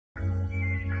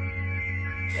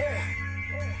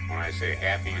I say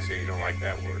happy, you say you don't like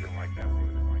that word.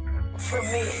 For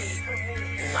me,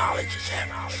 knowledge is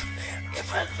everything.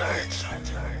 If I learn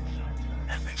something,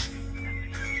 that makes me.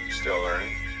 You still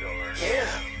learning? Yeah.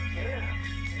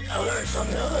 I learned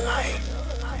something the other night.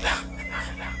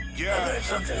 Yeah. I learned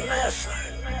something last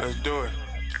night. Let's do it.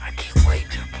 I can't wait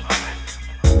to apply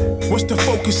it. What's the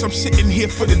focus? I'm sitting here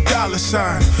for the dollar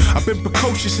sign. I've been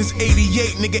precocious since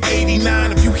 88, nigga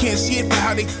 89. If you can't see it for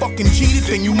how they fucking cheated,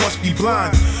 then you must be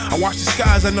blind. I watch the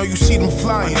skies, I know you see them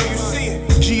flying.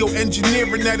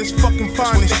 Geoengineering at its fucking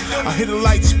finest. I hit a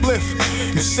light spliff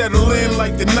and settle in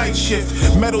like the night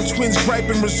shift. Metal twins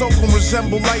griping, result gon'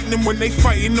 resemble lightning when they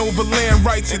fighting over land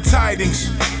rights and tidings.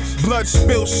 Blood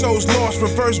spilled, souls lost,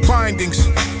 reverse bindings.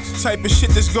 Type of shit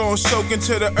that's gon' soak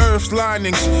into the earth's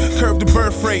linings. Curve the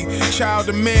birth rate, child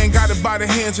of man got it by the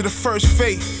hands of the first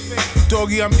fate.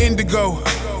 Doggy, I'm indigo,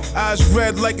 eyes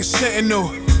red like a sentinel.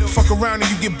 Fuck around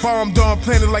and you get bombed on,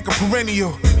 planted like a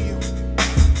perennial.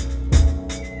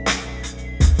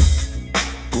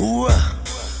 Ooh.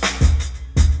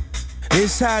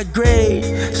 It's high grade,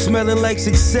 smelling like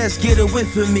success, get a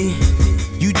whiff of me.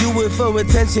 You do it for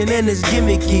attention and it's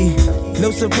gimmicky. No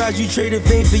surprise you traded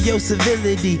fame for your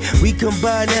civility. We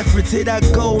combine efforts, hit our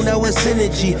goal, now it's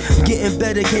synergy. Getting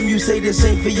better, can you say the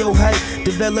same for your height?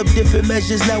 Develop different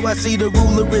measures, now I see the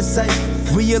ruler in sight.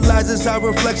 Realize it's our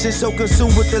reflection, so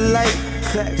consumed with the light.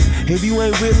 Facts. If you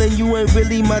ain't real and you ain't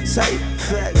really my type.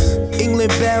 Facts.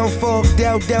 England bound, fogged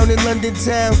out down in London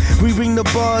town. We bring the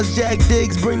bars, Jack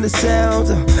Diggs bring the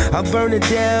sound. I burn it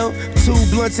down, 2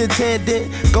 blunts in tandem,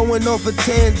 going off a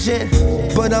tangent.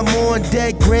 But I'm on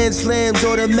deck, grand slams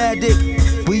automatic.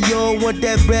 We all want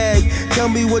that bag. Tell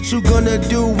me what you gonna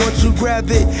do once you grab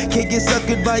it. Can't get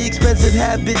suckered by expensive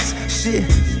habits. Shit,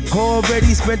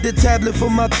 already spent the tablet for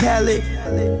my palate.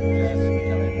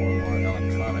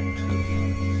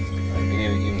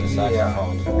 Yeah,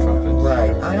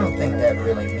 right. I don't think that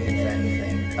really means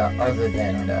anything other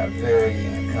than very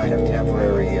kind of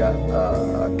temporary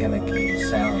gimmicky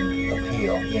sound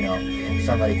appeal. You know,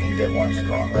 somebody can get one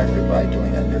strong record by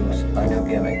doing a new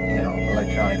gimmick, you know,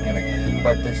 electronic gimmick.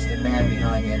 But it's the man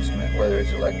behind the instrument, whether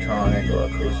it's electronic or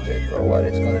acoustic or what,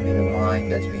 it's going to be the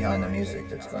mind that's behind the music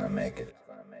that's going to make it.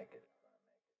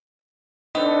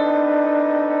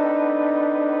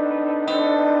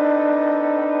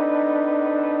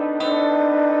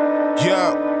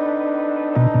 Yeah.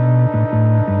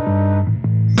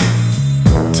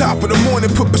 Top of the morning,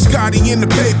 put biscotti in the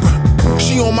paper.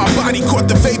 She on my body, caught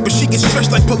the vapor. She gets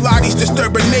stretched like Pilates,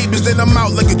 disturbing neighbors. Then I'm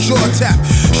out like a jaw tap.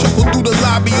 Shuffle through the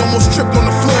lobby, almost tripped on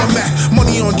the floor mat.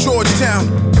 Money on Georgetown,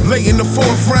 late in the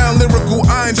 4th round. Lyrical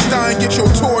Einstein, get your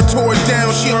tour tore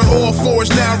down. She on all fours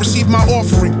now, receive my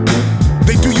offering.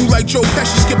 They do you like Joe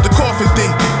Pesci, skip the coffin thing.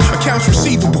 Accounts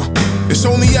receivable. It's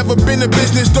only ever been a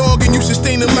business, dog, and you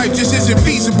sustaining life just isn't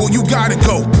feasible. You gotta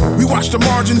go. We watch the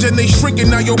margins and they shrinking,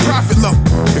 now your profit low.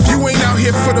 If you ain't out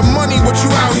here for the money, what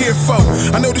you out here for?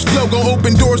 I know this flow gon'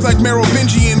 open doors like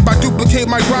Merovingian. By duplicate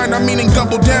my grind, I'm meaning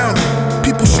double down.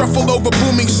 People shuffle over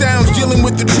booming sounds, dealing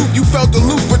with the truth. You felt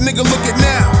aloof, but nigga, look at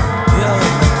now. Yo.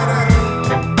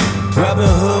 Robin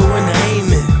Hood when I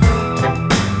aim it.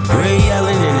 Ray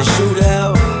Allen in the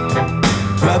shootout.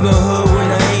 Robin Hood when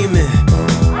I aim it.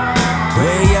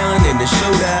 Ray Allen in the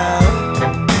shootout.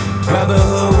 Robin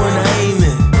Hood when I aim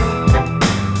it.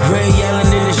 Ray Allen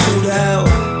in the shootout.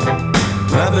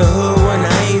 Robin Hood when I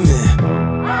aim it.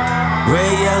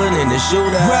 Ray Allen in the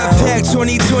shootout. Rock Pack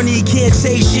 2020 can't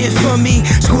say shit for me.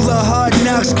 School of hard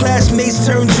knocks, classmates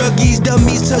turn druggies.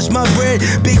 Dummies touch my bread,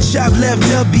 big chop left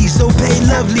nubby. So pay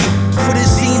lovely for the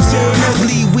scene turn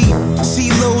ugly. We see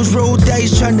lows, roll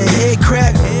dice, tryna head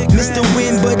crack. Missed the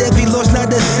win, but every loss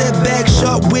not a setback.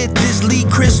 Sharp with this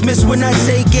lead Christmas when I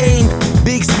take aim.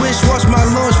 Big swish, watch my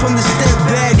launch from the step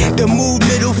back. The move,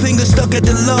 middle finger stuck at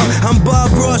the law. I'm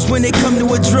Bob Ross when it come to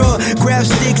a draw. Grab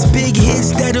sticks, big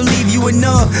hits that'll leave you in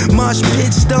awe. Mosh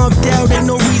pit stomped out, ain't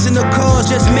no reason to cause.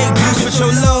 Just make views for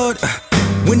your lord.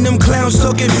 When them clowns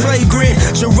talking flagrant,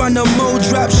 Geronimo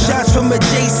drop shots from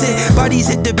adjacent. Bodies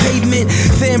hit the pavement,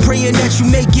 fan praying that you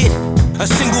make it. A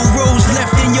single rose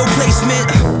left in your placement.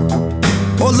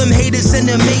 All them haters send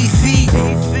them 8 feet.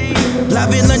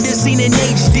 Live in London, seen in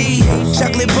HD.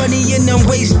 Chocolate bunny in them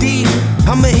waist deep.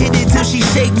 I'ma hit it till she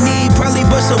shake knee. Probably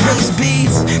bust her waist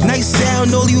beads. Nice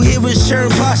sound, all you hear is churn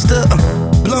pasta.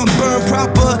 Blunt burn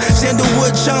proper,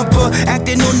 sandalwood chomper.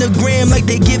 Acting on the gram like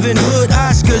they giving hood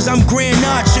Oscars. I'm Grand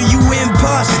Archer, you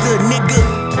imposter, nigga.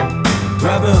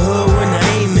 Robin Hood when I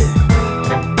aim it.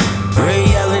 Ray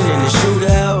Allen in the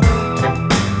shootout.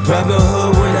 Robin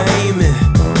Hood when I aim it.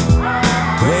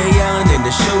 Ray Allen in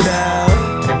the shootout.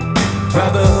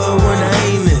 Robin Hood when I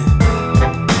aim it.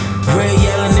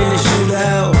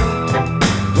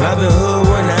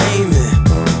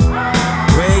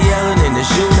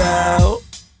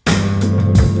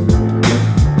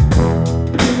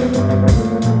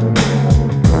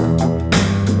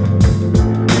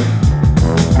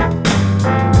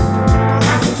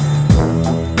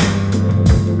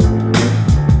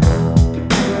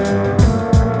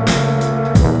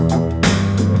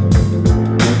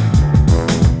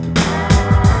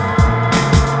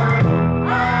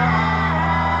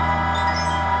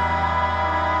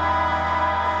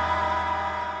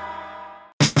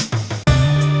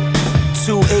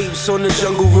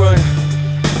 jungle run.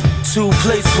 2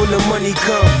 plates when the money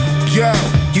come. Yeah.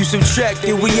 You subtract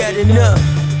it, we adding up.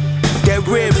 That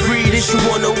red breed issue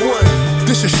 101.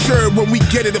 This assured when we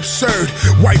get it absurd.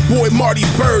 White boy Marty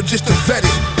Bird just to vet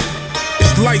it.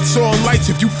 It's lights on lights,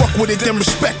 if you fuck with it then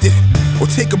respect it. Or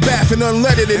take a bath and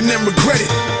unlet it and then regret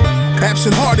it.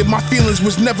 Absent-hearted, my feelings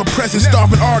was never present.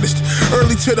 Starving artist,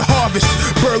 early to the harvest,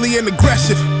 burly and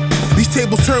aggressive. These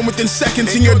tables turn within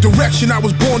seconds in your direction. I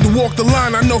was born to walk the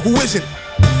line, I know who isn't.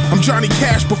 I'm Johnny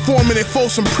Cash performing in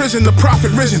Folsom Prison, the prophet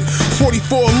risen.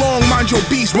 44 long, mind your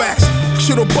beeswax.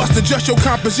 Shit'll bust, adjust your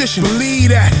composition. Believe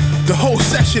that, the whole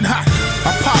section hot.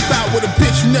 I pop out with a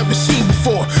bitch you never seen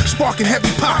before. Sparking heavy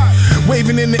pot,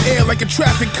 waving in the air like a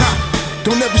traffic cop.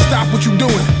 Don't ever stop what you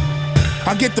doing.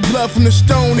 I get the blood from the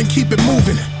stone and keep it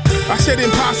moving. I said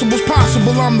impossible's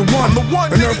possible, I'm the one.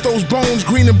 Unearth those bones,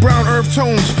 green and brown earth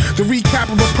tones. The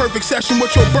recap of a perfect session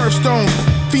with your birthstone.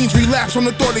 Fiends relapse on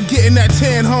the thought of getting that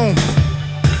tan home.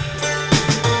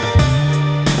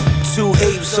 2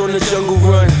 apes on the jungle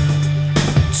run.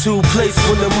 2 plates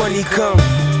when the money come.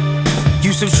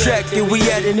 You subtract it, we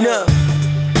adding up.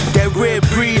 That red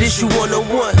breed issue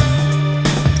 101.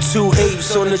 2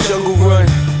 apes on the jungle run.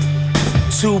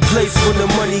 2 plates when the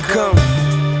money come.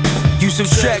 You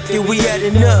subtract it, we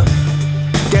adding up.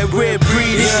 That red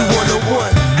breed issue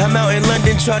 101. I'm out in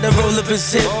London trying to roll up a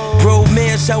zip.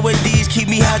 Romance, shower D's keep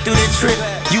me high through the trip.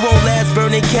 You won't last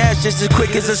burning cash just as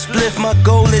quick as a spliff. My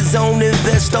goal is on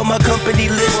invest on my company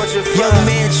list. Young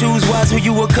man, choose wise who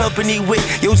you accompany with.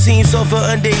 Your team suffer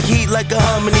under heat like a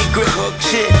harmony grip.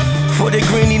 Shit, for the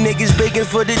greeny niggas begging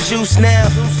for the juice now.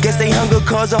 Guess they hunger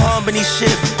cause a harmony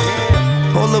shift.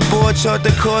 All aboard, chart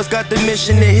the course, got the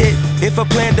mission to hit. If a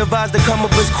plan devised to come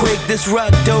up as quick, this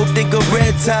rock dope, think of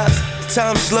red tops.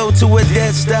 Time slow to a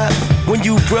dead stop. When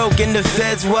you broke and the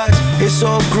feds watch, it's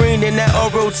all green in that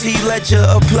R.O.T ledger.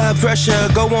 Apply pressure,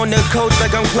 go on the coach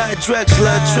like I'm Clyde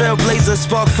Drexler. Trailblazer,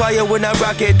 spark fire when I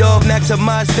rock it off.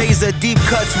 Maximize phaser, deep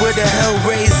cuts with a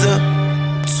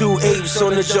Hellraiser. 2 apes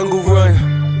on the jungle run.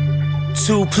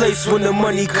 2 plates when the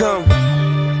money come.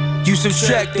 You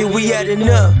subtract it, we adding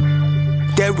up.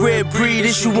 That red breed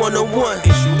issue 101.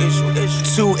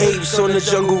 2 apes on the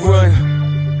jungle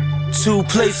run. 2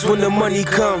 plates when the money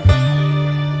come.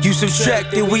 You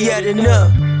subtract it, we adding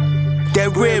up.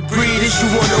 That red breed issue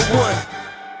 101.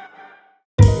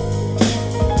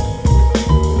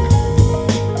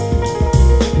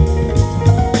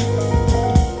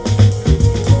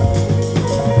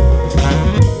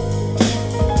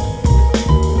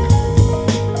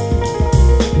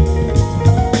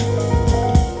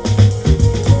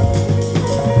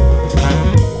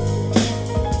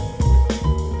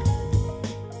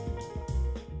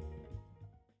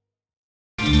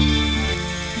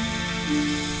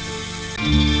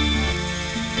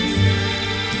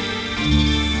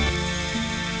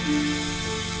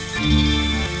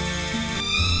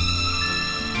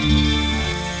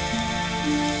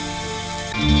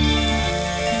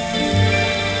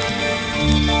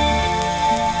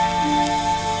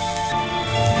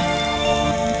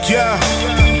 Yeah.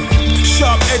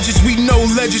 Sharp edges, we know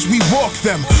ledges, we walk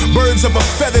them. Birds of a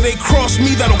feather, they cross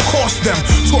me, that'll cost them.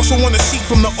 Torso on the seat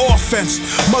from the offense.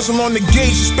 Muzzle on the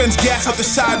gauge, dispense gas out the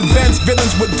side vents.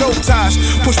 Villains with dope ties,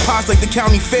 push pies like the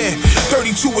county fair.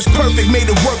 32 was perfect, made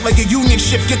it work like a union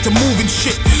shift. Get to moving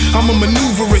shit, I'm a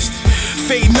maneuverist.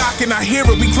 Fade knocking, I hear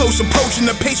it, we close approaching.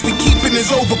 The pace we keeping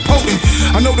is overpotent.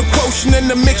 I know the quotient and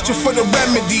the mixture for the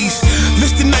remedies.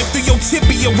 List the knife through your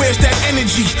tibia, where's that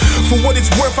energy? For what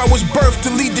it's worth, I was birthed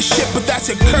to lead the ship, but that's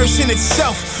a curse in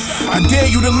itself. I dare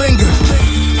you to linger.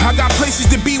 I got places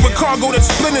to be with cargo that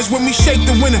splinters when we shake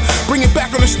the winner. Bring it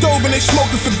back on the stove and they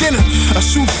smoking for dinner. A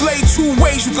souffle, 2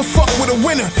 ways you can fuck with a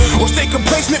winner. Or stay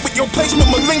complacent with your placement,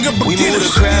 malinger beginners.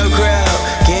 We move the crowd,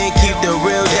 can't keep the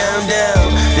real down.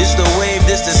 This the wave,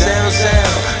 this the sound,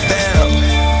 bow.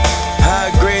 High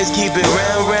grades, keep it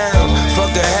round.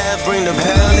 Fuck a half, bring the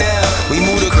pound now. We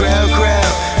move the crowd,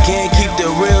 can't keep the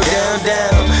real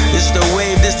down. This the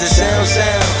wave, this the sound,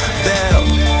 bow.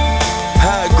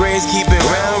 High grades, keep it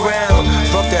round.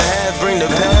 Fuck a half, bring the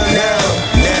pound now.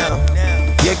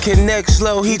 Yeah, connect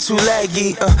slow, he too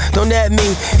laggy. Don't at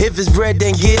me, if it's bread,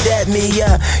 then get at me.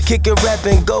 Kick a rap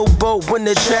and go boat when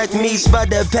the track meets. Spot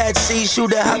that patsy,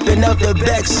 shooter hopping out the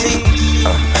backseat.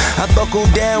 I buckle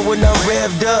down when I'm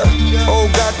revved up.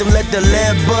 Old Gotham, let the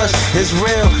lab bust. It's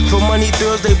real, for money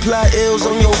thrills, they plot ills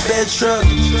on your bed truck.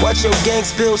 Watch your gang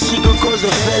spill, secret cause the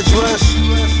feds rush.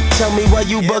 Tell me why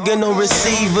you bugging on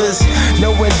receivers,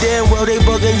 knowing damn well they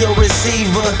bugging your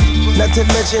receiver. Not to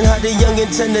mention how the youngin'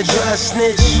 tend to dry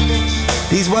snitch.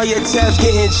 These wiretaps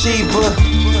getting cheaper.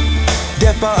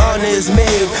 death by honor is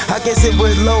made. I can sit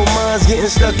with low minds getting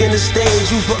stuck in the stage.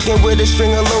 You fucking with a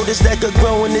string of lotus that could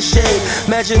grow in the shade.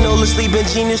 Imagine all the sleeping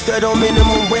genius fed on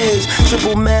minimum wage.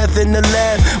 Triple math in the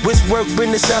lab, which work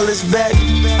bring the salads back.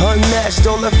 Unmatched,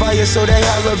 all the fire so they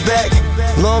holler back.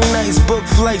 Long nights, book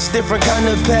flights, different kind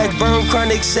of pack. Burn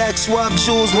chronic sack, swap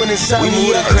jewels when it's out. We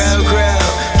move the crowd,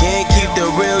 can't keep the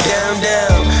real down.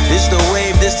 This the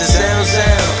wave, this the sound,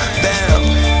 bow.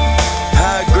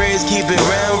 High grades, keep it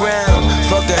round.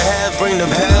 Fuck a half, bring the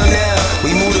pound now.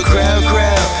 We move the crowd,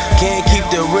 can't keep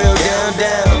the real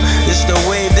down. This the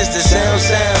wave, this the sound,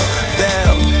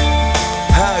 bow.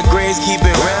 High grades, keep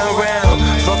it round.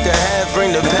 Fuck a half,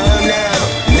 bring the pound now.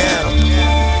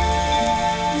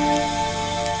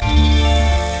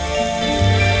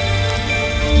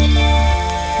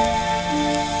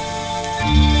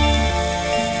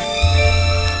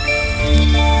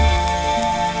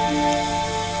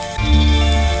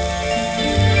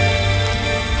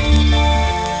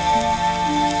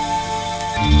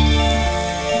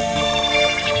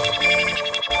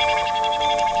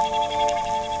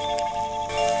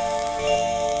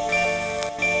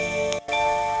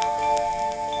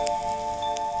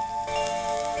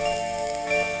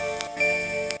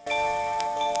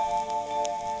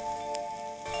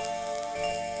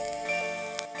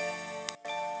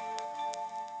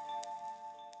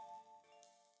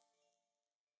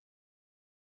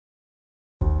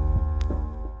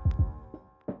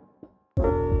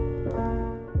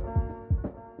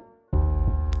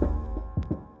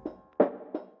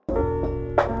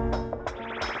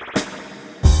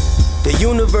 The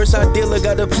universe idealer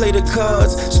gotta play the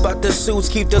cards. Spot the suits,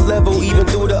 keep the level even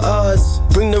through the odds.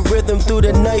 Bring the rhythm through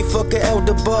the night, fuck it out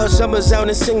the bar. Summers out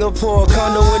in Singapore,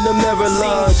 condo in the Mirror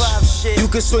Lodge. You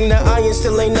can swing the iron,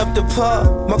 still ain't up to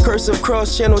par. My cursive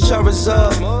cross channel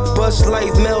Charizard. Bust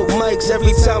light, melt mics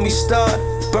every time we start.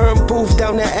 Burn booth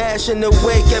down the ash in the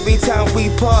wake every time we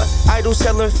part. Idle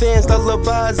selling fans,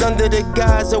 lullabies under the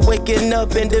guise of waking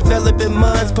up and developing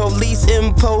minds. Police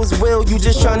impose will, you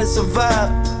just trying to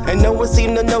survive. And no one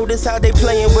seem to notice how they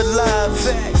playing with lives.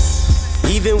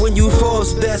 Even when you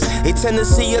false best, they tend to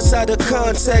see us out of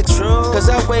context. Cause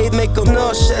our wave make them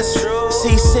nauseous.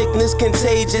 See sickness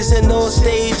contagious in all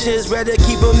stages. Rather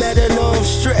keep them at an arm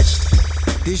stretched.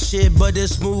 This shit butter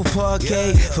smooth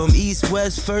parquet. From east,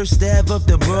 west, First Ave up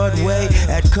to Broadway.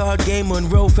 At card game,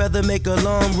 Monroe feather make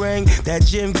alarm ring. That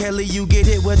Jim Kelly, you get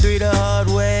hit with 3 the hard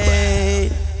way.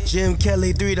 Jim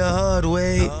Kelly, 3 the hard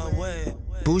way.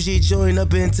 Bougie joint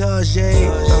up in Tajay.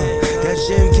 That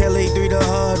Jim Kelly, 3 the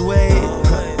hard way.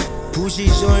 Bougie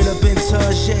joint up in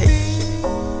Tajay.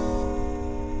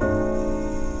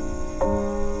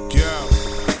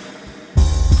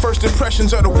 First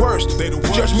impressions are the worst.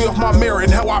 Judge me off my mirror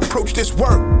and how I approach this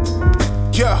work.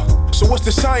 Yeah, so what's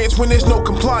the science when there's no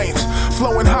compliance?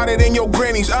 Flowing hotter than your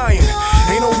granny's iron.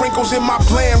 Ain't no wrinkles in my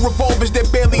plan. Revolvers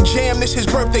that barely jam. This his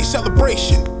birthday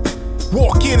celebration.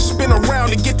 Walk in, spin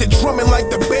around and get to drumming like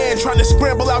the band. Trying to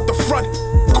scramble out the front.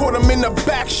 Caught him in the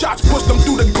back. Shots pushed them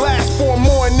through the glass. 4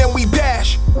 more and then we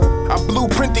dash. I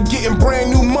blueprinted getting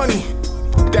brand new money.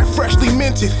 That freshly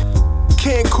minted.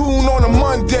 Cancun on a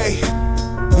Monday.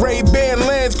 Ray-Ban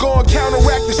lens gon'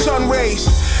 counteract the sun rays.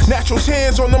 Natural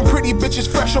tans on them pretty bitches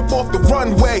fresh up off the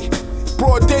runway.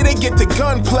 Broad day they get the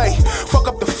gunplay. Fuck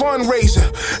up the fundraiser.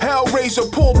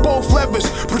 Hellraiser, pull both levers.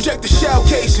 Project the shell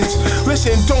casings.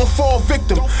 Listen, don't fall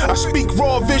victim. I speak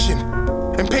raw vision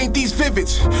and paint these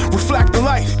vivids. Reflect the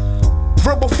light.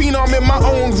 Verbal phenom in my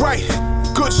own right.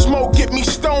 Good smoke get me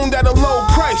stoned at a low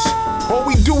price. All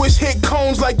we do is hit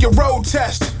cones like your road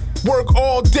test. Work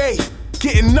all day.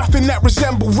 Getting nothing that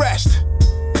resemble rest.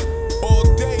 All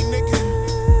day, nigga.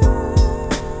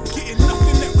 Getting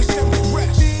nothing that resemble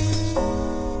rest.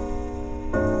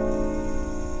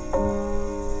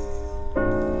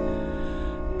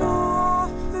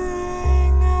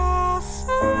 Nothing else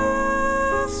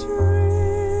is real.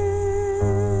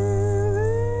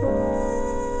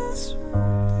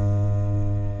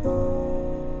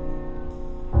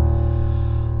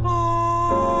 I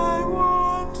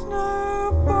want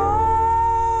nobody.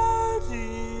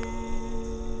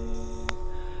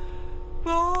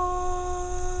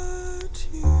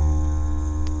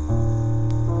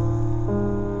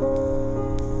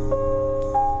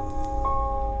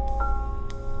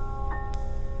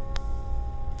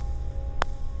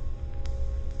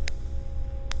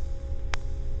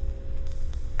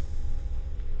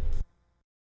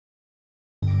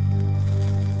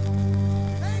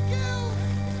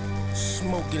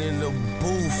 Smoking in the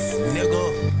booth, nigga.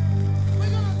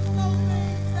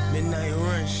 Midnight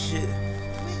run shit.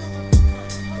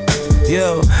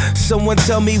 Yo, someone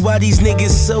tell me why these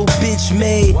niggas so bitch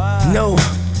made. No,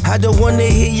 I don't wanna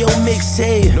hear your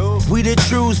mixtape. We the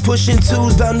trues, pushing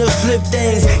twos down the flip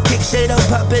things. Kick shade up,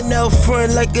 popping out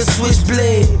front like a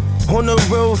switchblade. On the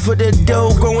road for the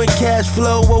dough, growing cash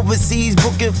flow. Overseas,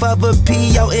 booking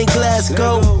 5p out in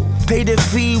Glasgow. Pay the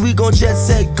fee, we gon' jet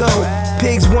set go.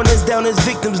 Pigs want us down as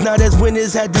victims, not as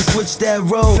winners, had to switch that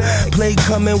role. Play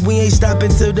coming, we ain't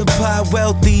stopping till the pot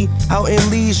wealthy. Out in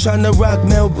Leeds, tryna rock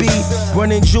Mel B.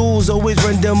 Running jewels, always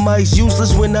run them mics.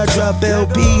 Useless when I drop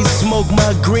LPs. Smoke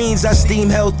my greens, I steam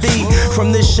healthy.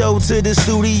 From the show to the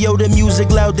studio, the music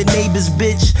loud, the neighbors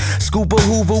bitch. Scoop a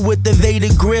Hoover with the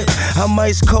Vader grip. I'm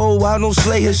ice cold, I don't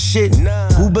slay her shit.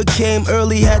 Uber came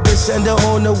early, had to send her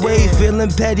on the way. Feeling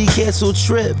petty, cancel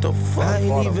trip. I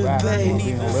ain't even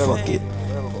paid. Fuck it.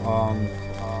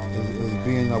 Is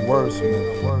being a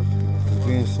wordsmith, is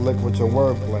being slick with your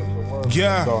wordplay.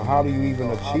 Yeah. So how do you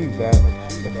even achieve that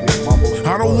if you're mumbling?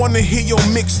 I don't wanna hear your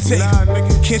mixtape.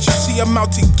 Can't you see I'm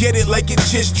out to get it like it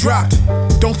just dropped?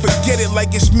 Don't forget it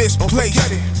like it's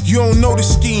misplaced. You don't know the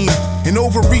scheme. And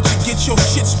overreach and get your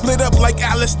shit split up like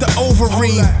Alice the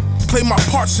Overeem. Play my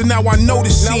part, so now I know the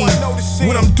scene.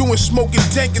 What I'm doing, smoking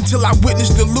dank until I witness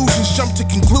delusions, jump to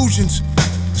conclusions.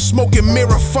 Smoking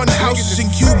mirror, fun houses in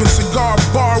Cuban. Cigar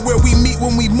bar where we meet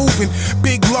when we moving.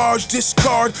 Big, large,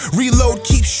 discard, reload,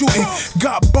 keep shooting.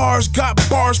 Got bars,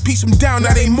 piece them down,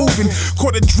 now they moving.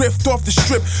 Caught a drift off the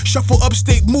strip, shuffle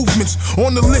upstate movements.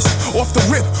 On the list, off the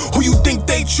rip, who you think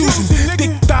they choosing?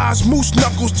 Thick thighs, moose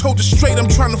knuckles, told her straight, I'm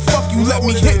trying to fuck you, let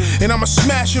me hit. And I'ma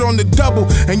smash it on the double,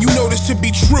 and you know this to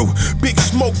be true. Big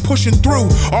smoke pushing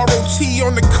through, R.O.T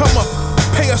on the come up.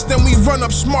 Pay us, then we run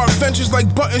up. Smart ventures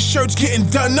like button shirts getting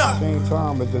done up. At the same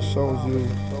time, it just shows you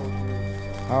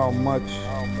how much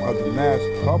of the mass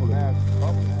public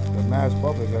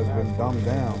has been dumbed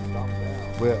down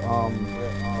with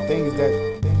things that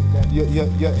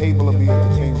you're able to be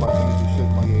entertained by, things you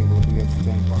shouldn't be able to be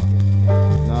entertained by.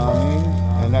 You know what I mean?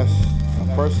 And that's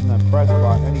a person impressed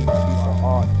by any piece of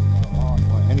art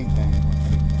or anything.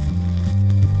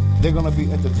 They're gonna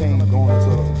be entertained going to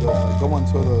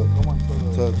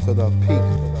the peak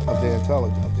of their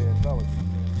intelligence.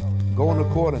 Going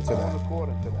according to that.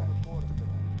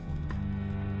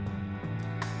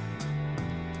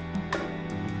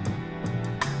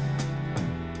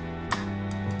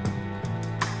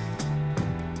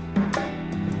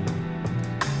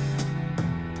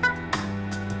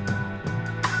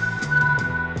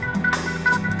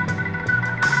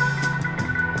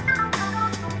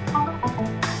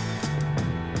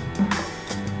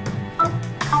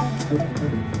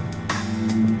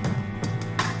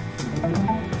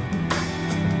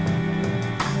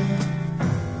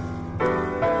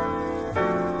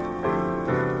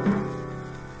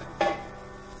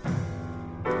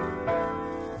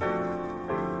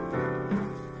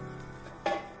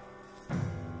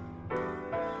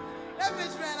 That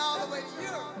bitch ran all the way to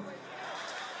Europe.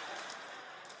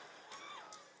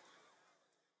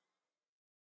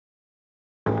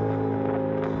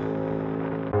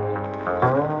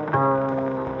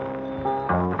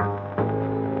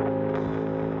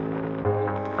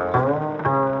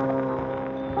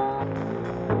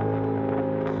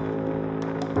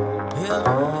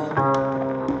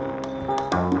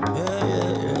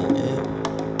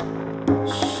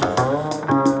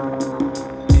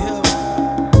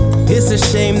 It's a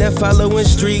shame that following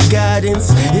street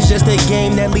guidance is just a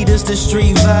game that leads us to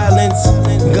street violence.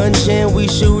 Gun jam, we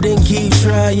shoot and keep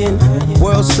trying.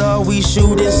 World star, we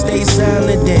shoot and stay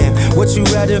silent. Damn, what you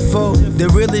riding for? The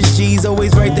realest G's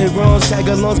always right their wrongs.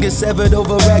 Tag-alongs get severed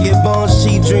over ragged bonds.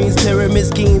 Cheap dreams, pyramid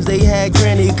schemes, they had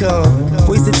granny come.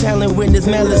 Wasted talent when this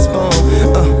malice spawn.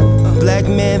 Black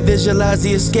man visualize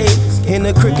the escape. In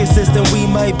the cricket system we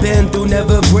might bend through,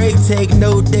 never break. Take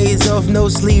no days off, no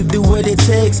sleep, do what it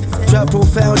takes. Drop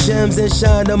profound gems and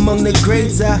shine among the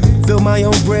greats. I build my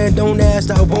own brand, don't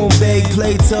ask, I won't beg.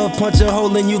 Play tough, punch a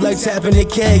hole in you like tapping a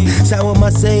keg. Sour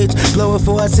my sage, blow it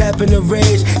before I tap in the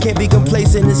rage. Can't be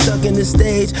complacent and stuck in the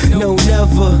stage, no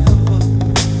never.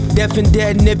 Deaf and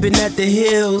dead nipping at the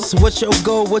heels. What's your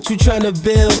goal, what you tryna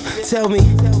build? Tell me,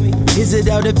 is it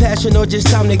out of passion or just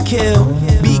time to kill?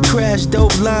 Beat crash,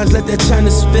 dope lines, let that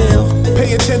China spill.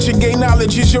 Pay attention, gain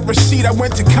knowledge is your receipt. I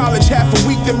went to college half a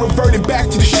week, then reverted back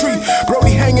to the street.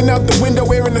 Brody hanging out the window,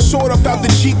 airing the sword off out the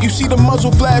Jeep. You see the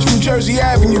muzzle flash from Jersey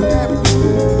Avenue.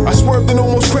 I swerved and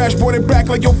almost crashed, brought it back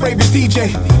like your favorite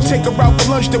DJ. Take her out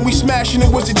for lunch, then we smashing,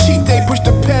 it was a cheat day. Push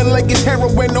the pen like it's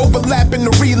heroin, overlapping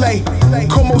the relay.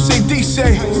 Como se dice?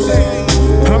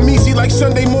 I'm easy like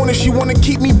Sunday morning, she wanna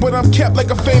keep me, but I'm kept like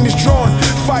a famous drawn.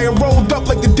 Fire rolled up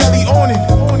like the deli awning.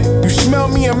 You smell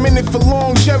me, I'm in it for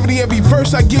longevity. Every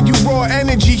verse I give you raw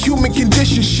energy, human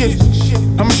condition shit.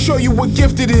 I'ma show you what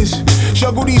gift it is.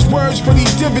 Juggle these words for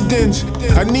these dividends.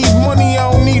 I need money,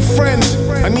 I don't need friends.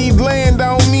 I need land,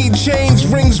 I don't need chains,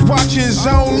 rings, watches,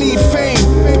 I don't need fame.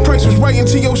 The price was right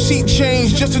until your seat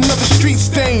changed, just another street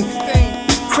stain.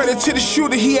 Credit to the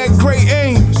shooter, he had great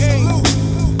aim.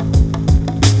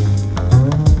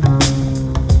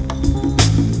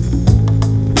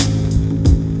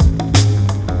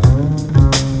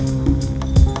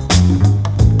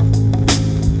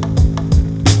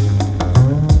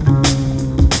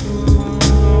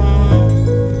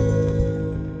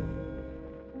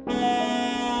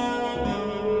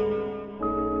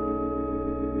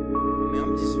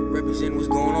 I'm just representing what's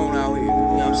going on out here. You know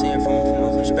what I'm saying? From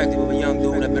a perspective of a young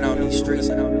dude that been out in these streets.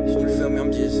 You feel me?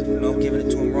 I'm just, giving it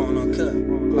to him raw and uncut.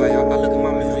 Like, I look at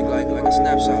my music like a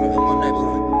snapshot of my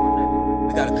neighborhood.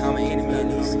 We got a common enemy in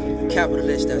these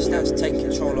capitalists that's taking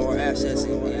control of our assets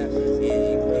and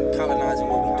colonizing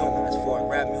what we doing. As far as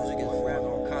rap music, as far as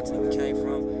our continent we came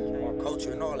from, our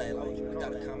culture and all that. Like, we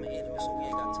got a common enemy, so we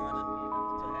ain't got time to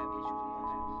have issues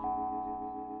amongst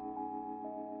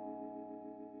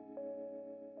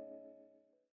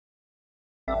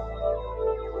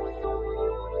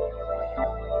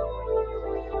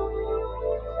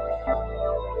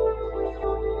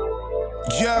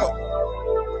Yo,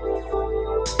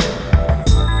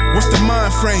 what's the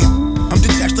mind frame? I'm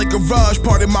detached like a garage,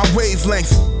 part of my wavelength.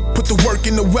 Put the work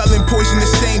in the well and poison the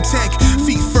same tank.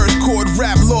 Feet first, chord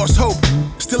rap, lost hope.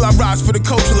 Still I rise for the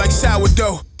culture like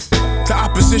sourdough. The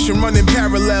opposition running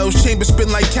parallels, chamber spin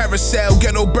like carousel.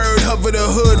 Ghetto bird hover the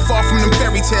hood, far from them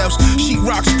fairy tales.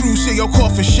 Sheetrock screws, say your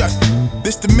coffin shut.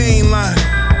 This the main line.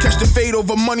 Catch the fade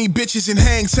over money, bitches, and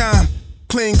hang time.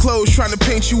 Plain clothes, trying to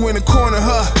paint you in a corner,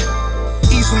 huh?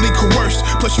 Easily coerced,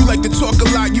 plus you like to talk a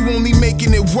lot, you only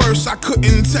making it worse. I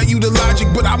couldn't tell you the logic,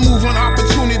 but I move on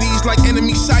opportunities like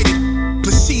enemy sighted.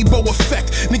 Placebo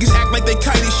effect, niggas act like they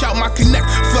kited, shout my connect,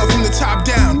 flood from the top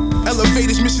down.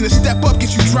 Elevators missing a step up,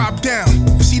 get you dropped down.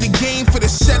 See the game for the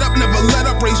setup, never let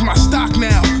up, raise my stock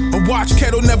now. A watch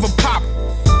kettle never pop,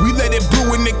 we let it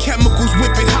brew and the chemicals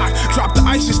whip it hot. Drop the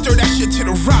ice and stir that shit to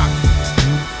the rock.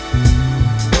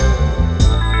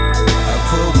 I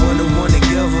put one and one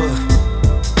together.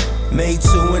 Made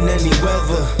two in any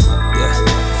weather, yeah.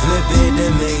 Flip it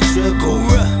and make triple.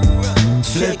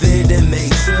 Flip it and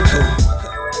make triple.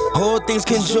 All things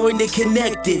conjoined and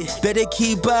connected. Better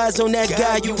keep eyes on that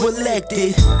guy you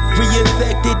elected.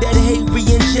 Reinfected, that hate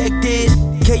re-injected.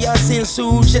 Chaos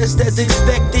ensues just as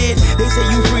expected. They say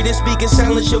you free to speak and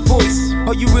silence your voice.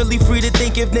 Are you really free to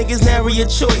think if niggas narrow your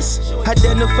choice?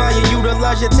 Identify and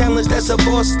utilize your talents, that's a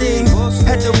boss thing.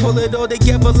 Had to pull it all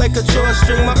together like a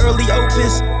drawstring. My early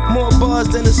opus, more bars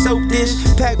than a soap dish.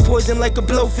 Pack poison like a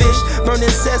blowfish. Burning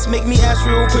sets make me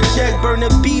astral project. Burn a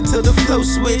beat till the flow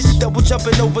switch. Double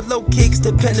jumping over low kicks,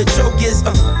 depend the joke is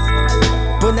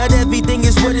but not everything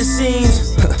is what it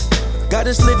seems. Got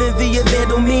us living via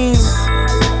vandal means.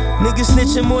 Niggas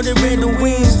snitching more than random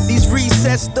wings. These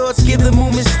recess thoughts give the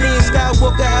movement steam.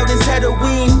 Skywalker out in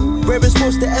Tatooine, where it's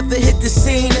supposed to ever hit the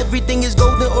scene. Everything is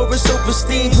golden or it's so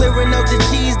pristine. Clearing out the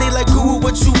cheese, they like, ooh,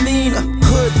 what you mean?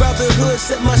 Hood, Robin Hood,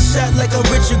 set my shot like I'm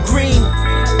Richard Green.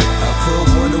 I put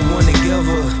one and one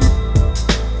together.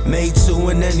 Made two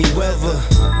in any weather,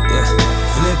 yeah.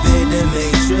 Flip it and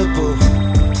make triple.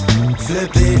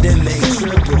 Flip it and make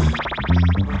triple.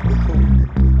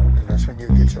 That's when you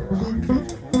get your rock.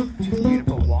 You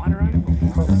put water on it?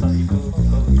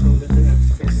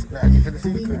 Nah, you finna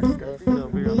see the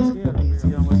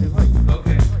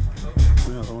okay.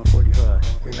 We know,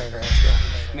 145. We made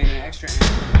an extra.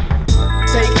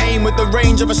 Take aim with the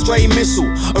range of a stray missile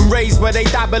and raise where they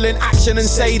dabble in action and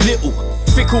say little.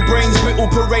 Fickle brains brittle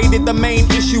paraded, the main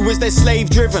issue is they're slave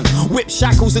driven. Whip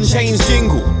shackles and chains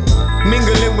jingle.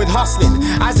 Mingling with hustling,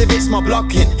 as if it's my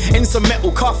blocking. In some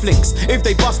metal cufflinks, if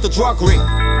they bust a drug ring.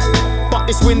 But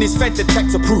this wind is fed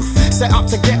detector proof. Set up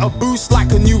to get a boost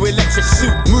like a new electric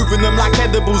suit. Moving them like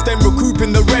edibles, then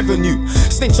recouping the revenue.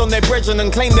 Snitch on their brethren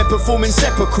and claim they're performing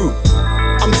seppuku.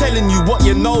 I'm telling you what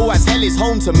you know, as hell is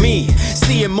home to me.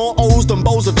 Seeing more O's than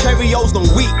bowls of Cheerios than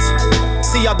wheat.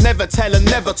 See, I'd never tell and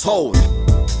never told.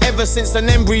 Ever since an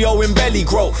embryo in belly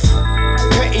growth.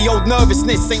 Petty old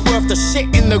nervousness ain't worth the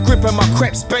shit in the grip of my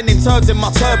creps, bending turds in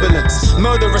my turbulence.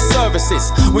 Murderous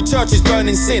services with churches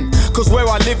burning sin, cause where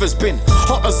I live has been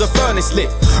hot as a furnace lit.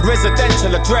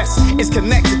 Residential address is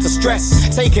connected to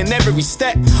stress, taking every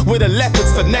step with a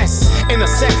leopard's finesse. In a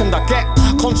second I get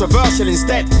controversial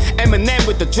instead. Eminem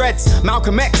with the dreads,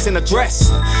 Malcolm X in a dress.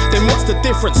 Then what's the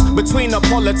difference between a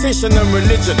politician and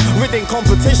religion? Ridding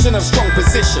competition of strong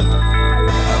position.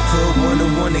 I put one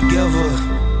and one together,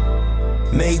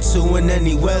 made two in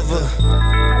any weather.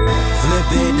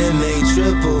 Flip it and made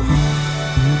triple,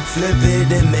 flip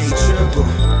it and made triple.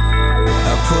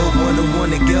 I put one and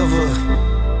one together,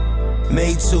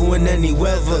 made two in any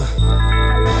weather.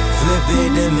 Flip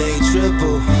it and made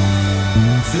triple,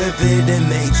 flip it and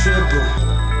made triple.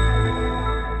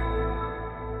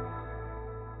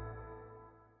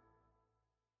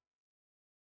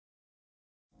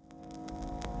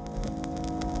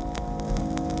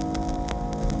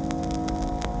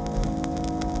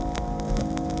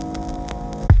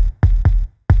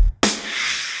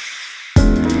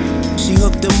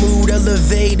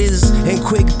 Elevators and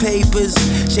quick papers,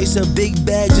 chase a big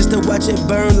bag just to watch it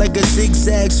burn like a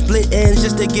zigzag. Split ends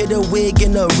just to get a wig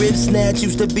and a rib snatch.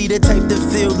 Used to be the type to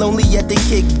feel lonely at the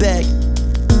kickback.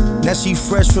 Now she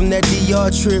fresh from that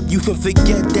DR trip, you can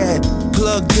forget that.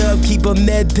 Plugged up, keep a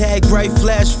med pack, bright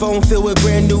flash phone filled with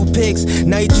brand new pics.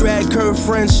 Night drag, curve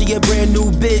friends, she a brand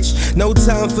new bitch. No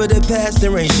time for the past,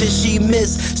 there ain't shit she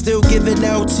missed. Still giving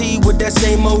out tea with that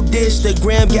same old dish. The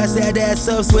gram gas that ass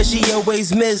up, swear she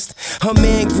always missed. Her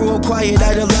man grew up quiet,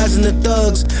 idolizing the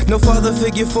thugs. No father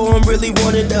figure for him, really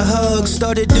wanted the hug.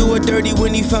 Started doing dirty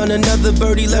when he found another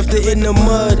birdie, left her in the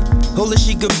mud. All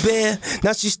she could bear,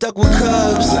 now she stuck with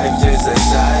cubs. Life just a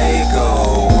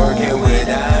cycle, working with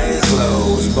eyes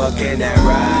closed, bucking at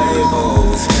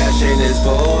rivals. Passion is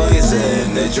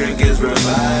poison, the drink is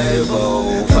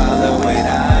revival. Following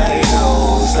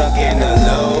idols, stuck in the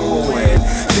low end,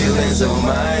 feeling so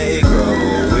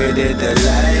micro. Where did the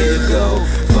life go?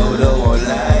 Photo or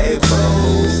life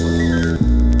pose?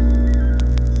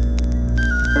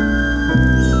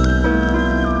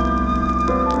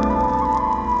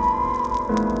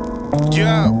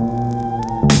 Yeah.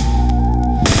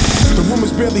 The room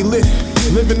is barely lit.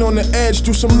 Living on the edge,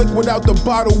 threw some liquid out the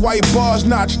bottle. White bars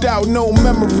notched out, no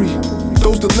memory.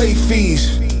 Those delay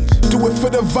fees. Do it for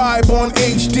the vibe on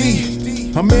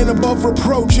HD. A man above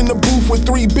reproach in the booth with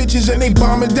 3 bitches and they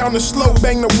bombing down the slope.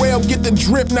 Bang the rail, get the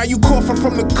drip. Now you coughing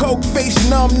from the coke. Face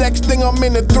numb, next thing I'm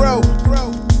in the throat.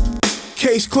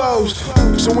 Case closed.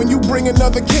 So when you bring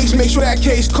another case, make sure that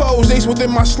case closed. Ace within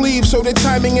my sleeve, so the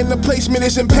timing and the placement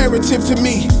is imperative to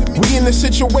me. We in a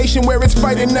situation where it's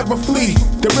fight and never flee.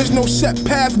 There is no set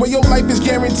path where your life is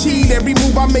guaranteed. Every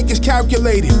move I make is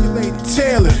calculated,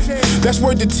 tailored. That's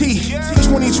word to T.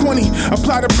 2020,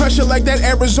 apply the pressure like that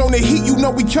Arizona heat. You know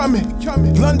we coming.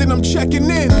 London, I'm checking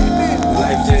in.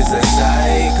 Life just a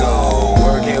cycle,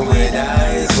 working with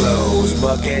eyes closed,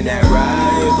 bucking at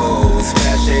rivals.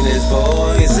 Passion is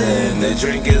poison, the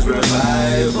drink is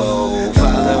revival.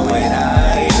 Following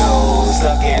idols,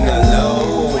 stuck in the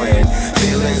low end,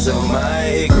 feeling so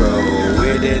micro.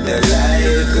 Where did the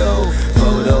life go?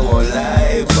 Photo or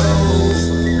life pose?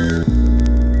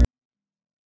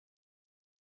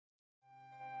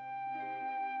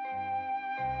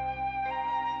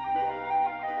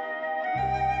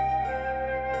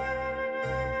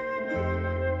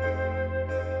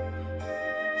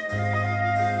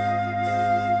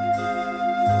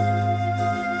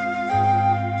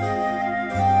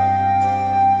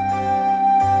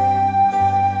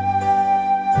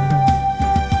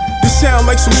 Sound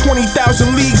like some 20,000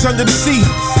 leagues under the sea.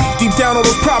 Deep down all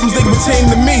those problems they pertain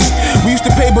to me. We used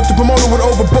to pay but the promoter would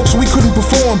overbook so we couldn't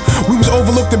perform. We was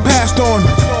overlooked and passed on.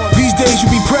 These days you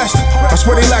be pressed, I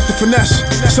swear they lack the finesse.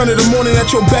 Son of the morning at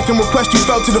your beck and request, you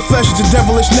fell to the flesh. It's a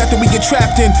devilish net that we get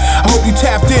trapped in. I hope you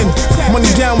tapped in. Money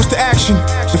down was the action.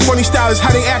 The funny style is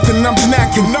how they acting and I'm just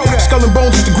acting. Skull and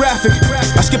bones with the graphic.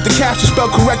 I skip the cash to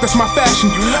spell correct, that's my fashion.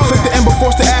 Flick the ember,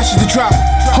 force the ashes to drop.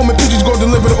 Home and pigeons go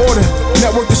deliver the order.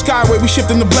 Network the skyway, we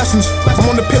shifting the blessings. I'm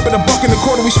on the pip of the buck in the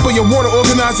quarter, we spill your water.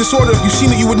 Organize disorder, if you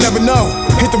seen it you would never know.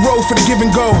 Hit the road for the give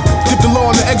and go. Dip the law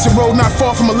on the exit road, not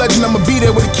far from a legend. I'ma be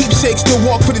there with a keepsake. Still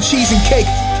walk for the cheese and cake,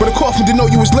 but a coffin to know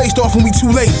you was laced off when we too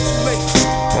late.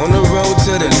 On the road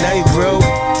to the night, bro.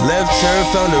 Left turn,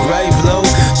 found the right blow.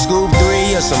 Scoop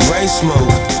 3 of some rice smoke.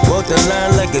 Walk the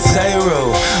line like a tyro.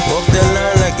 Walk the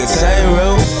line like a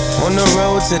tyro. On the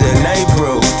road to the night,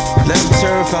 bro. Left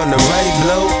turn, found the right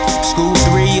blow. Scoop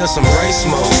 3 of some rice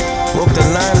smoke. Walk the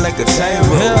line like a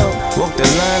tyro. Walk the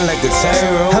line like a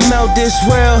tyro. I'm out this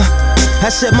world. I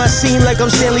set my scene like I'm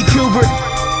Stanley Kubrick.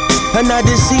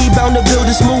 Another seed bound to build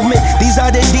this movement. These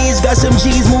are the D's, got some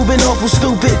G's moving awful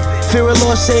stupid. Fear of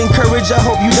loss, saying courage, I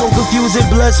hope you don't confuse it.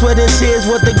 Blood, sweat, and tears,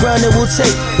 what the grind it will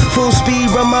take. Full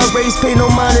speed, run my race, pay no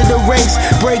mind to the ranks.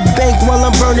 Break bank while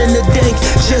I'm burning the dank.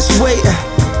 Just wait,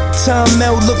 time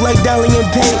melt, look like Dolly in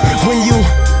paint. When you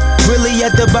really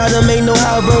at the bottom, ain't no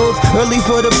high roads. Early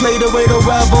for the play, the way to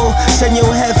rival. Send your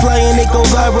head flying, it go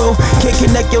viral. Can't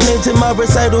connect your name to my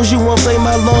recitals. You won't play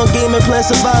my long game and plan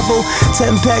survival.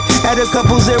 10 pack, add a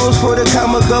couple zeros for the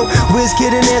comma go. Whiz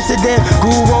kid in Amsterdam,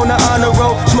 guru on the honor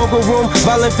roll. Smoke a room,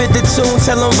 violent fit the tune,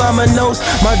 tell them Vamanos.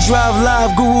 My drive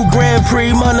live, Guru Grand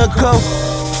Prix, Monaco.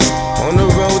 On the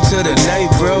road to the night,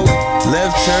 bro.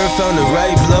 Left turn, found the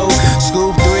right blow.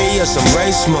 Scoop 3 or some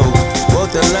rice smoke.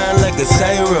 Walk the line like a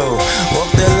tightrope.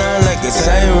 Walk the line like a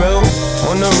tightrope.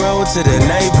 On the road to the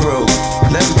night, bro.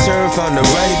 Left turn, found the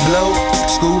right blow.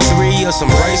 Scoop 3 or some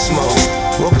rice smoke.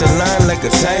 Walk the line like a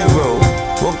tightrope.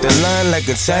 Walk the line like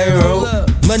a tightrope.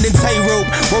 London tightrope,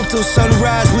 woke till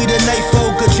sunrise, we the night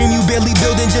folk. A dream you barely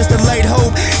building, just a light hope.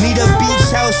 Need a beach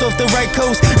house off the right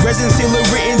coast. Resin sealer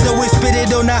written's always spit it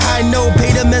on a high note.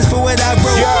 Pay the mess for what I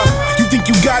wrote. Yeah, you think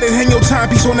you got it, hang your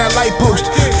timepiece on that light post.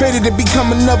 Faded to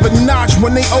become another notch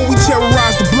when they we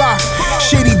terrorize the block.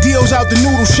 Shady deals out the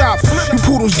noodle shop. You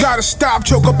poodles gotta stop,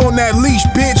 choke up on that leash,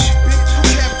 bitch.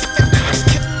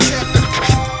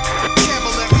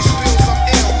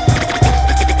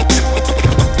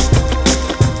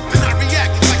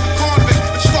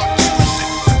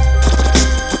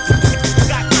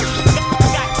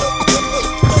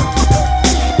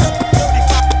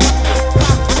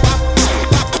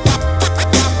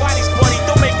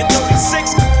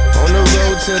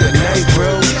 To the night,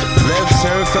 bro. Left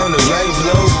turn, found the right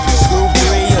blow. Scoop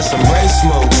 3 or some rice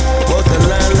smoke. Walk the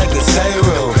line like a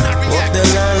tightrope. Walk the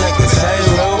line like a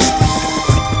tightrope.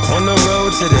 On the road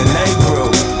to the night, bro.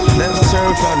 Left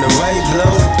turn, found the right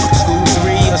blow. Scoop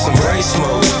 3 or some rice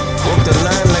smoke. Walk the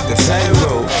line like a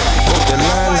tightrope. Walk the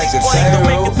line like a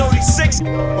tightrope.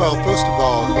 Well, first of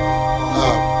all,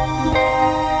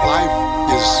 life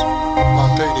is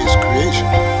spontaneous creation.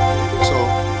 So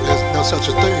there's no such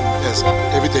a thing as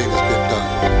everything has been done.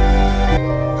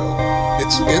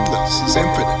 It's endless, it's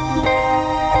infinite.